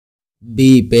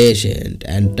Be patient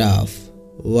and tough.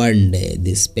 One day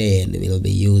this pain will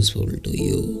be useful to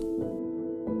you.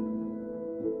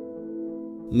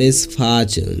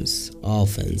 Misfortunes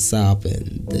often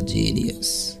sharpen the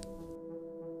genius.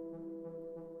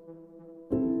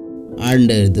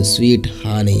 Under the sweet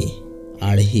honey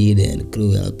are hidden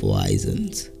cruel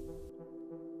poisons.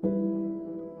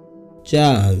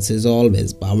 Chance is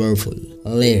always powerful.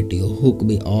 Let your hook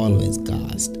be always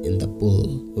cast in the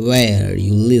pool. Where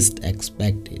you least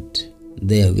expect it,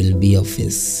 there will be a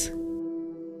fish.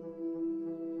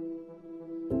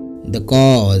 The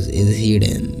cause is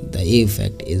hidden, the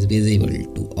effect is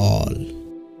visible to all.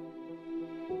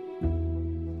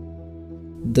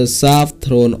 The soft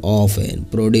throne often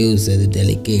produces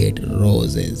delicate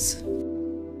roses.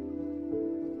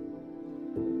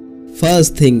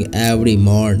 First thing every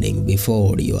morning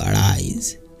before you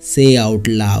arise, say out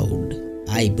loud,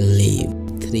 I believe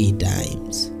 3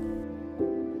 times.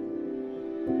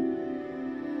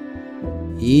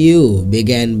 You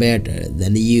began better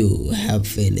than you have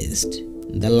finished.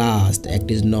 The last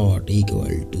act is not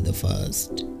equal to the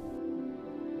first.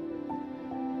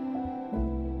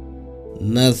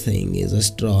 Nothing is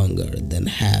stronger than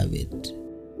habit.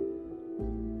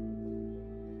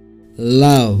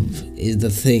 Love is the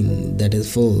thing that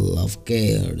is full of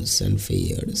cares and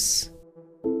fears.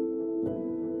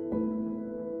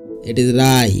 It is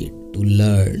right to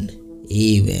learn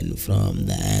even from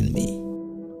the enemy.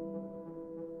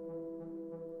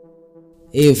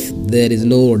 If there is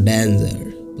no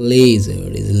danger,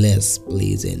 pleasure is less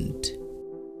pleasant.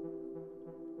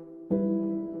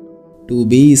 To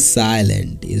be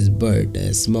silent is but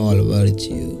a small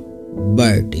virtue,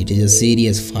 but it is a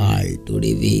serious fault to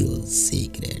reveal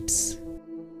secrets.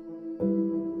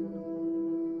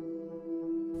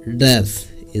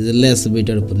 Death is less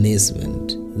bitter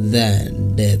punishment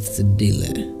than death's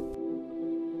delay.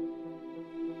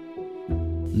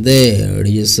 There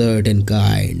is a certain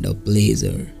kind of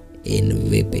pleasure in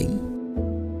weeping.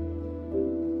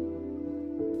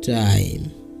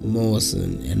 Time,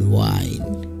 motion, and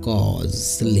wine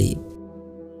cause sleep.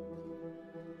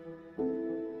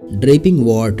 Dripping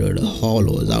water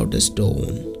hollows out a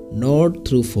stone, not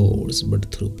through force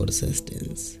but through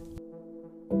persistence.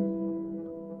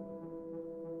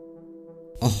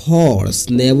 A horse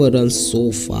never runs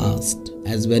so fast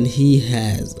as when he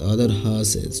has other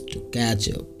horses to catch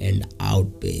up and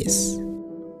outpace.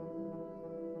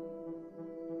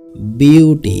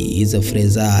 Beauty is a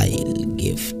fragile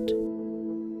gift.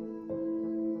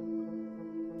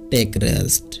 Take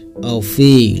rest. A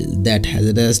field that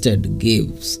has rested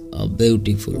gives a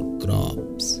beautiful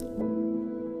crops.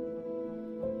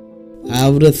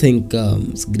 Everything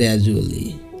comes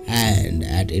gradually and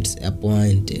at its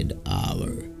appointed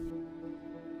hour.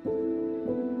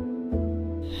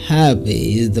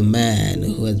 Happy is the man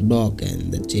who has broken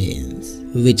the chains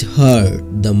which hurt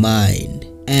the mind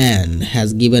and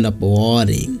has given up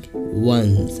warring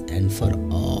once and for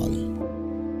all.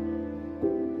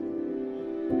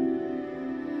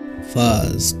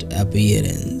 First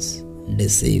appearance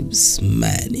deceives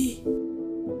many.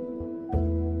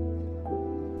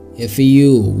 If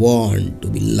you want to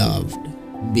be loved,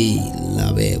 be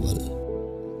lovable.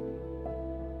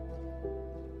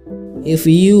 If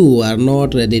you are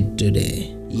not ready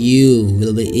today, you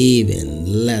will be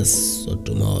even less so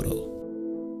tomorrow.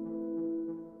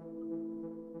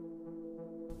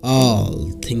 All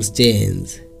things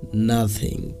change,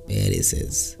 nothing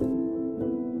perishes.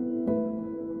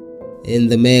 In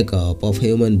the makeup of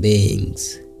human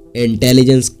beings,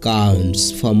 intelligence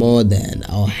counts for more than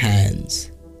our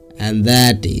hands, and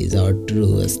that is our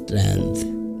true strength.